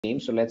team.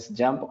 So let's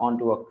jump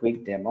onto a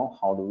quick demo.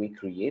 How do we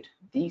create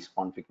these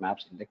config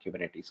maps in the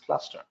Kubernetes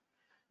cluster?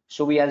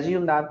 So we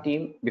assume that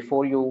team,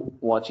 before you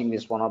watching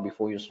this one or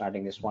before you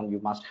starting this one, you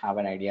must have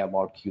an idea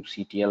about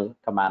kubectl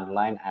command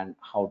line and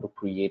how to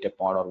create a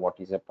pod or what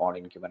is a pod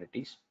in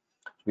Kubernetes.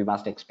 We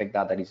must expect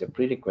that that is a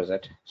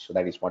prerequisite. So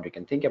that is what you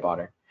can think about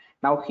it.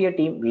 Now here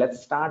team,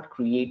 let's start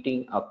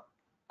creating a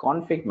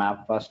config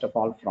map first of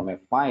all from a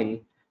file.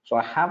 So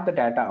I have the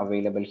data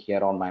available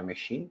here on my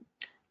machine.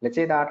 Let's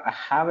say that I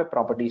have a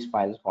properties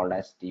file called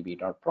as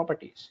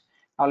db.properties.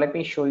 Now let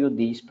me show you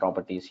these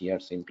properties here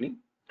simply.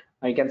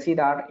 Now you can see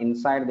that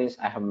inside this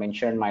I have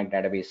mentioned my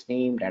database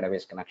name,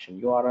 database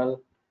connection URL,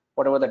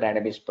 whatever the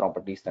database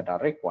properties that are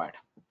required.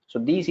 So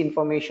these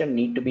information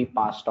need to be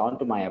passed on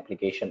to my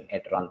application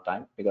at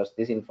runtime because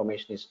this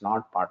information is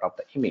not part of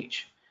the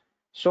image.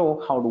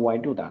 So how do I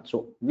do that?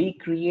 So we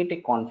create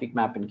a config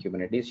map in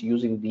Kubernetes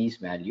using these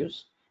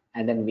values,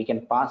 and then we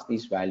can pass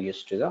these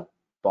values to the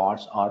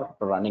pods or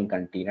running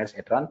containers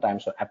at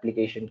runtime so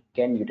application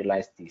can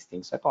utilize these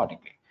things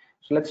accordingly.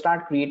 So let's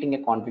start creating a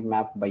config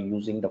map by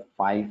using the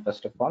file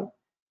first of all,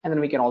 and then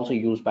we can also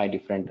use by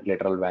different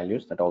literal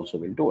values that also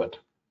will do it.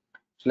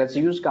 So let's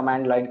use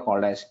command line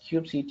called as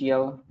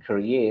kubectl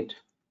create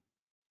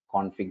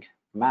config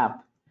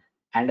map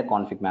and a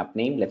config map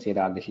name. Let's say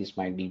that this is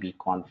my db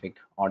config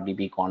or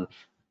dbconf1.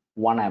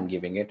 I'm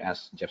giving it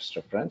as just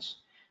reference.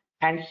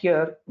 And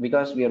here,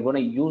 because we are going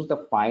to use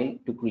the file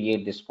to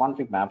create this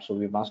config map, so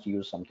we must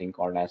use something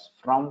called as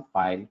from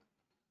file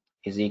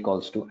is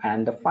equals to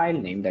and the file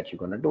name that you're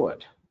going to do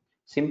it.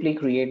 Simply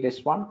create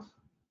this one.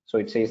 So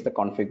it says the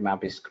config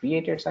map is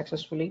created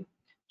successfully.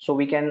 So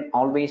we can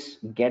always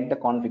get the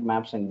config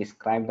maps and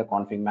describe the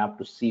config map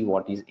to see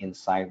what is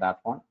inside that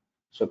one.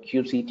 So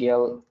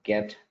kubectl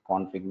get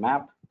config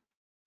map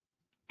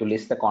to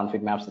list the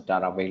config maps that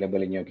are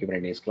available in your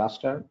Kubernetes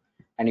cluster.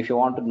 And if you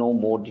want to know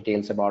more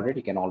details about it,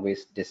 you can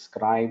always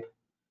describe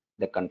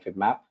the config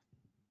map,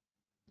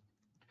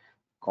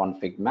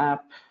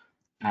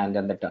 and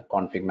then the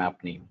config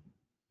map name.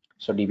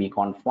 So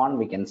dbconf1,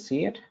 we can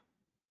see it.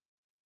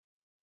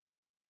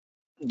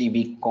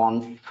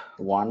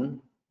 dbconf1.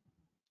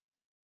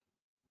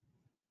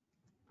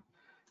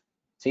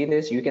 See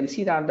this, you can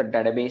see that the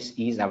database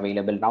is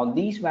available. Now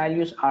these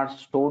values are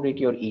stored at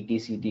your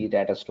etcd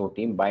data store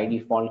team. By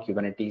default,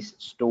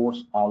 Kubernetes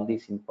stores all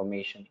this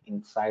information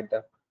inside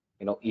the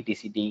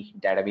etcd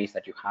database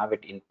that you have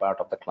it in part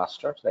of the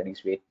cluster. So that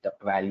is where the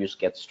values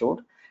get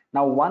stored.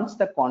 Now once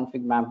the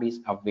config map is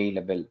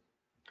available,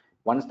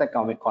 once the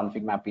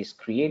config map is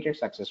created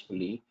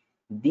successfully,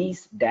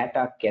 these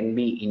data can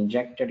be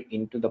injected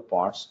into the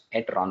pods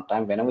at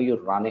runtime. Whenever you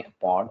run a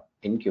pod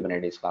in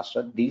Kubernetes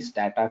cluster, these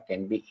data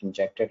can be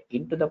injected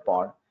into the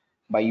pod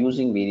by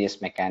using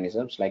various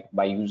mechanisms, like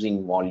by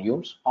using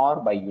volumes or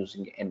by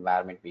using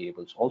environment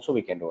variables. Also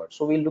we can do it.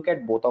 So we'll look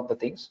at both of the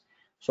things.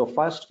 So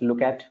first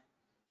look at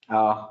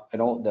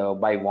the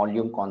by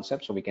volume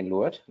concept. So we can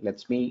do it.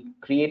 Let's me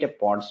create a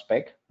pod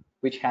spec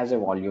which has a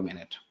volume in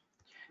it.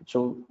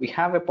 So we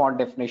have a pod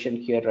definition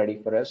here ready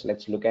for us.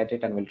 Let's look at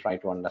it and we'll try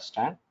to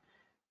understand.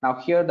 Now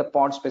here the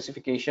pod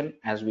specification,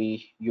 as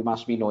you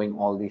must be knowing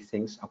all these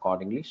things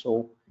accordingly.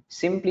 So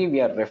simply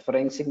we are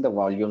referencing the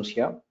volumes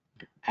here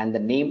and the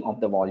name of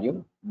the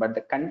volume, but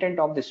the content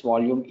of this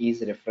volume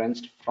is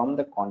referenced from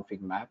the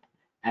config map,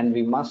 and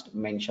we must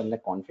mention the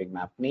config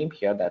map name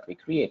here that we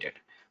created.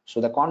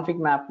 So the config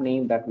map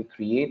name that we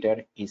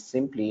created is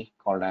simply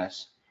called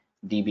as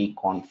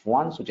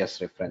dbconf1. So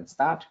just reference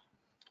that.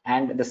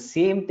 And the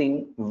same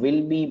thing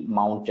will be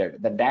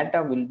mounted. The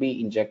data will be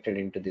injected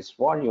into this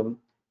volume,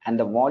 and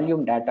the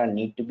volume data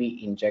need to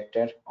be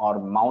injected or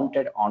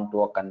mounted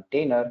onto a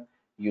container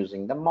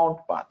using the mount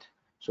path.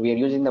 So we are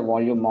using the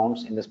volume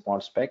mounts in this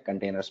pod spec,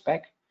 container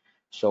spec.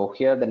 So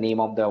here the name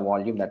of the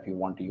volume that we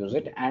want to use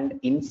it, and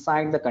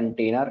inside the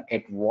container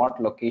at what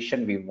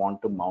location we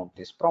want to mount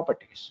these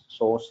properties.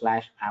 So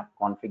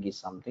 /app-config is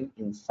something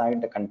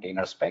inside the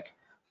container spec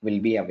will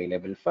be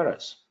available for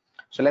us.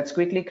 So let's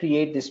quickly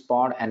create this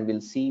pod and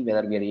we'll see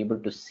whether we are able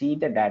to see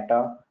the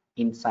data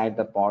inside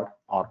the pod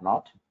or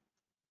not.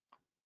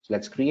 So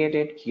let's create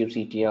it.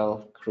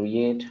 kubectl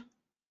create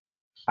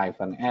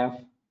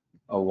 -f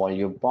a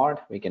volume pod.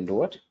 We can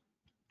do it.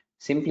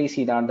 Simply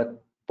see that the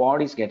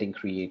pod is getting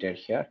created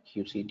here.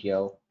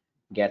 kubectl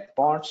get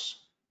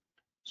pods.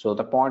 So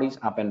the pod is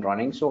up and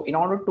running. So in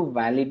order to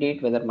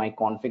validate whether my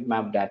config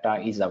map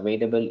data is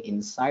available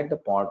inside the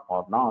pod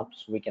or not,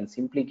 so we can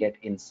simply get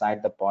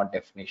inside the pod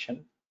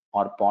definition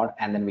or pod,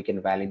 and then we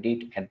can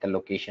validate at the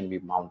location we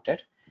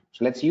mounted.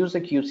 So let's use the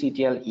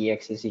kubectl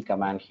exec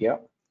command here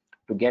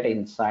to get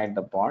inside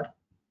the pod,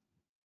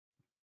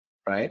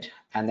 right?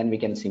 And then we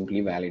can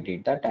simply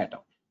validate that data.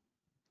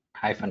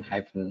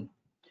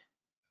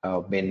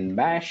 -bin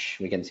bash,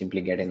 we can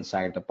simply get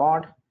inside the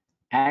pod.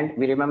 And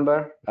we remember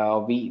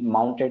we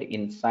mounted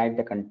inside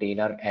the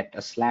container at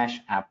a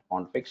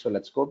 /app-config. So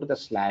let's go to the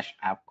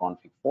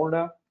 /app-config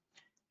folder.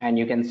 And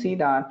you can see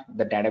that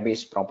the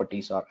database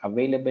properties are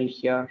available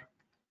here.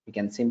 We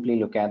can simply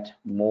look at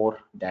more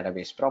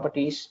database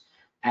properties.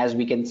 as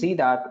we can see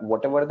that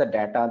whatever the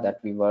data that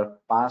we were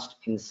passed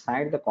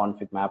inside the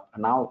config map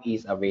now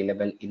is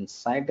available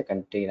inside the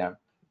container.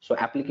 So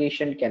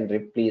application can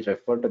please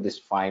refer to this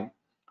file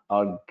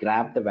or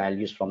grab the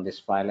values from this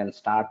file and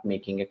start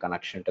making a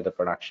connection to the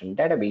production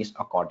database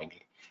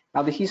accordingly.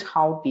 Now this is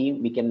how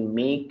team we can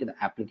make the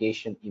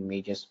application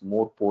images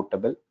more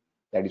portable.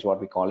 That is what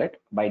we call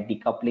it, by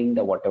decoupling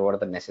the whatever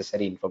the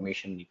necessary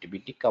information need to be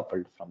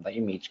decoupled from the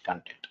image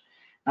content.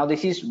 Now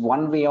this is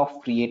one way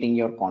of creating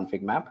your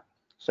config map.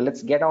 So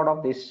let's get out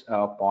of this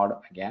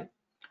pod again.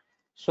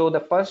 So the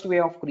first way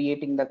of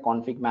creating the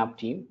config map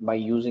team by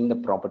using the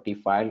property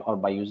file or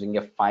by using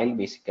a file,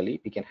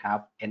 basically we can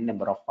have n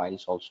number of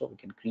files also. We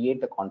can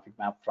create the config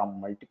map from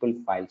multiple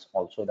files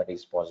also, that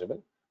is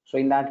possible. So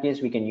in that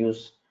case we can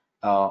use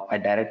a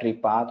directory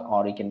path,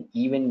 or we can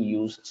even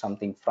use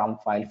something from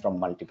file from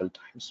multiple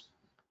times,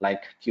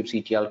 like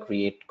kubectl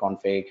create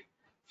config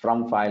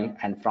from file,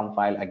 and from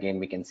file again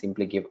we can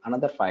simply give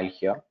another file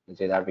here. Let's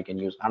say that we can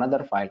use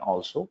another file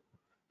also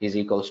is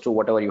equals to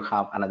whatever you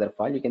have another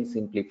file, you can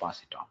simply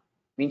pass it on.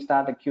 Means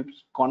that a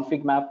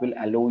config map will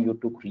allow you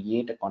to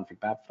create a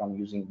config map from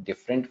using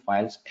different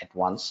files at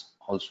once.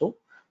 Also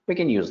we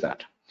can use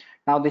that.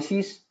 Now this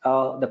is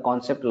the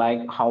concept,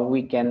 like how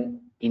we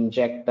can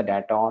inject the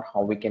data or how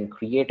we can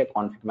create a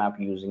config map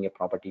using a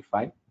property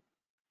file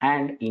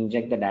and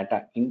inject the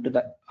data into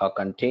the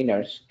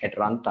containers at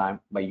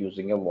runtime by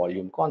using a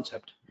volume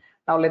concept.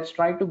 Now let's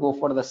try to go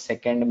for the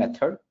second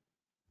method,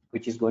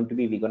 which is going to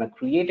be, we're going to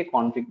create a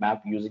config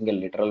map using a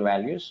literal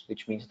values,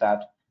 which means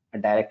that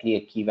directly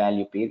a key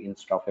value pair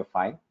instead of a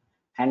file,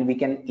 and we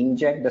can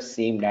inject the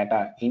same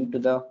data into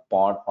the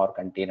pod or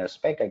container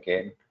spec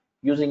again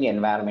using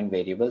environment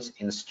variables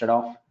instead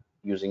of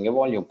using a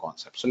volume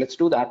concept. So let's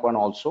do that one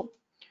also.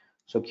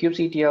 So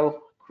kubectl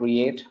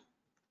create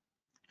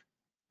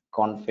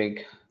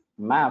config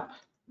map.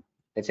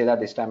 Let's say that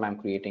this time I'm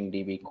creating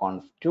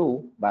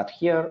dbconf2, but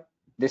here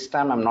this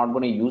time I'm not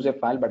going to use a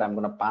file, but I'm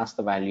going to pass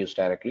the values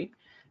directly.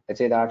 Let's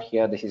say that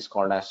here this is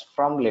called as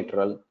from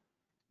literal,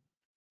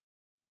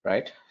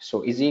 right?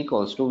 So is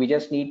equals to, we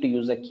just need to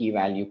use a key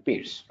value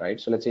pairs, right?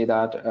 So let's say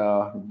that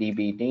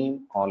db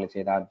name, or let's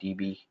say that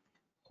db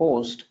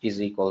host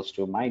is equals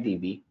to my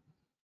db,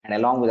 and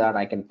along with that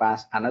I can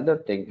pass another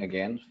thing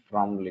again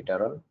from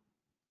literal.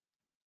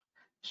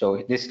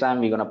 So this time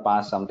we're going to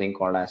pass something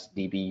called as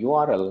db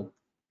url,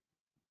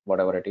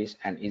 whatever it is,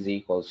 and is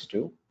equals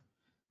to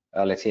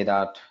let's say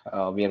that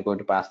we are going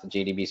to pass the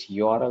JDBC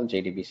URL,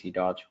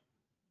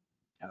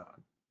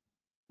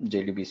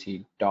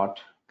 JDBC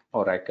dot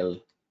oracle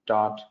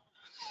dot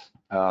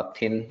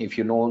thin. If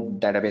you know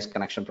database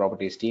connection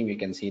properties team, you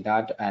can see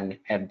that, and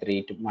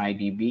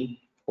 @mydb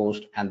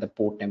host and the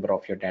port number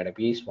of your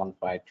database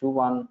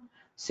 1521,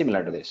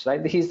 similar to this,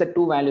 right? This is the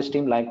two values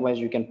team. Likewise,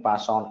 you can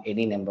pass on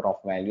any number of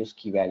values,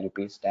 key value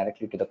pairs,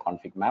 directly to the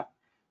config map.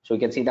 So you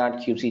can see that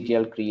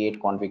kubectl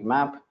create config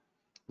map.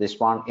 This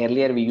one,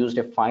 earlier we used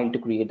a file to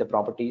create the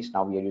properties.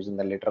 Now we are using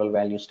the literal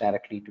values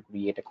directly to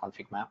create a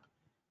config map.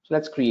 So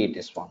let's create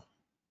this one.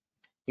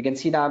 You can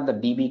see that the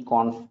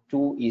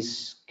dbconf2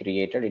 is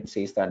created. It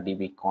says that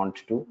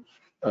dbconf2,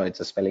 it's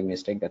a spelling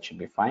mistake, that should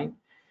be fine.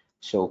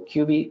 So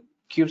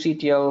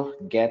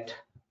kubectl get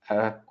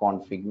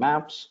config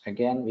maps,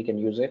 again we can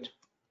use it.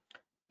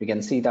 We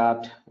can see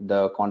that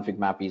the config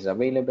map is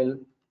available.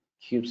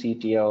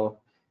 Kubectl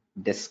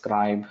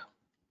describe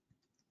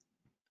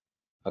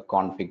a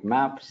config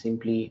map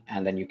simply,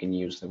 and then you can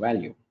use the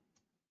value.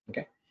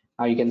 Okay,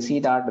 now you can see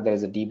that there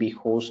is a db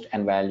host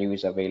and value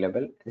is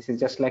available. This is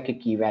just like a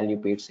key value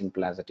pair,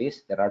 simple as it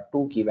is. There are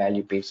two key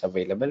value pairs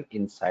available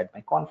inside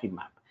my config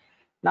map.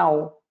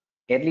 Now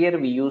earlier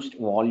we used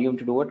volume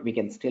to do it. We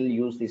can still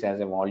use this as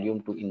a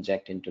volume to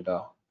inject into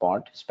the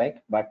pod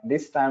spec, but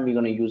this time we're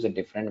going to use a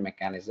different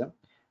mechanism.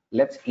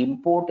 Let's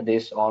import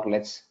this, or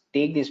let's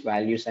take these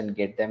values and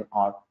get them,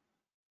 or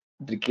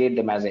declare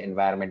them as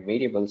environment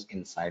variables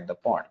inside the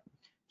pod.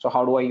 So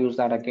how do I use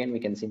that? Again, we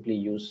can simply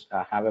use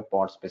have a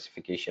pod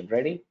specification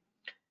ready.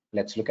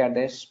 Let's look at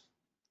this.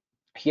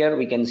 Here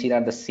we can see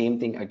that the same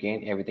thing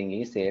again, everything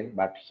is there,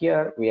 but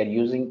here we are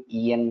using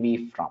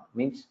env from,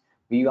 means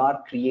we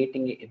are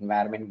creating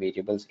environment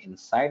variables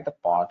inside the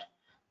pod,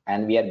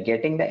 and we are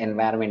getting the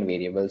environment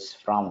variables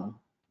from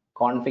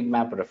config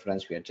map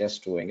reference. We are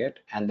just doing it,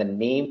 and the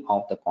name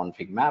of the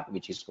config map,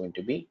 which is going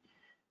to be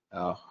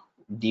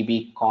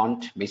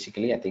dbcont.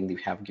 Basically I think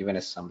we have given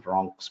us some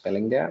wrong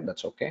spelling there,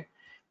 that's okay.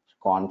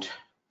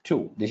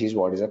 Cont2, this is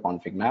what is a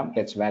config map.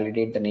 Let's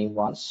validate the name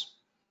once.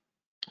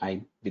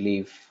 I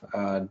believe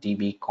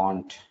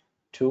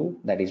dbcont2,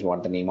 that is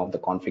what the name of the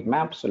config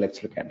map. So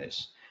let's look at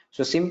this.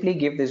 So simply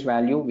give this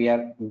value. We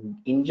are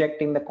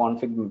injecting the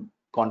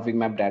config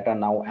map data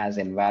now as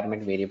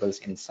environment variables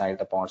inside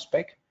the pod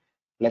spec.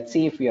 Let's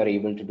see if we are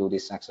able to do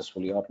this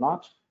successfully or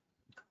not.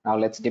 Now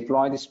let's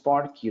deploy this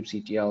pod.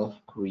 Kubectl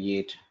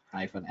create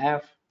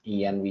 -f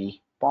env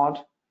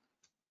pod.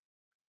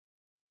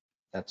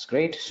 That's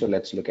great. So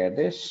let's look at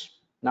this.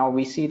 Now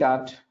we see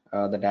that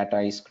the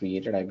data is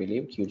created, I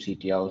believe.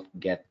 Kubectl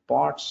get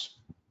pods.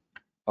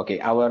 Okay,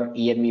 our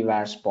env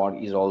vars pod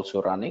is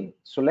also running.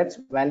 So let's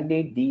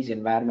validate these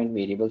environment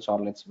variables, or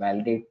let's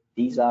validate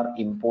these are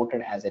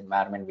imported as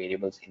environment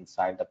variables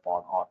inside the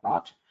pod or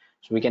not.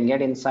 So we can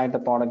get inside the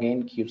pod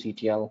again,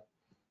 kubectl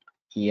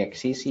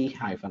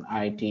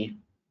exec-it,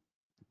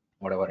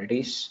 whatever it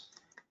is.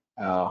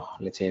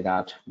 Let's say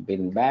that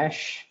bin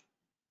bash,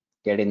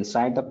 get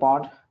inside the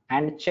pod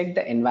and check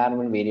the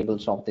environment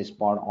variables of this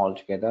pod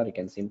altogether. You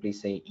can simply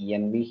say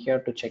env here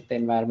to check the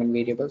environment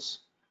variables.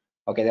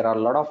 Okay, there are a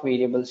lot of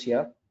variables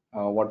here.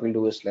 What we'll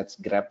do is let's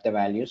grab the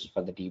values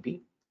for the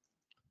db.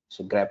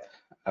 So grab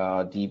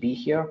db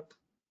here.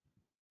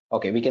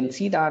 Okay, we can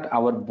see that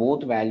our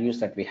both values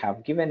that we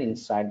have given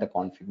inside the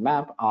config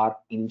map are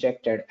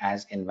injected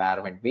as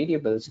environment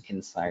variables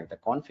inside the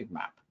config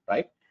map,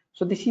 right?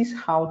 So this is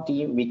how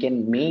team we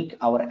can make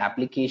our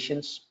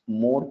applications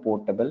more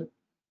portable.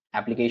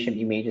 Application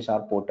images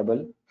are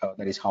portable.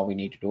 That is how we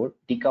need to do it.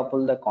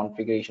 Decouple the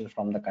configuration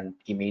from the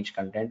image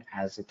content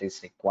as it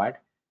is required.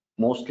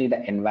 Mostly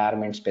the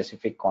environment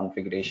specific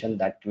configuration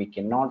that we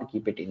cannot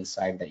keep it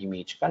inside the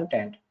image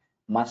content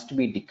must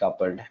be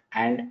decoupled,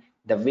 and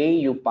the way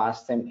you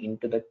pass them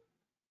into the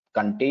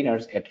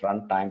containers at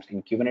runtimes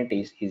in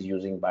Kubernetes is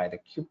using by the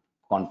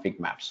config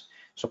maps.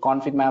 So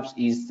config maps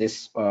is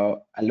this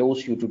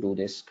allows you to do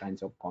this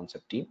kinds of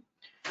concept team.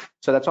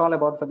 So that's all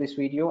about for this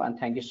video, and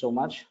thank you so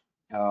much.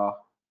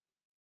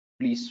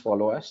 Please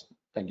follow us.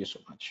 Thank you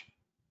so much.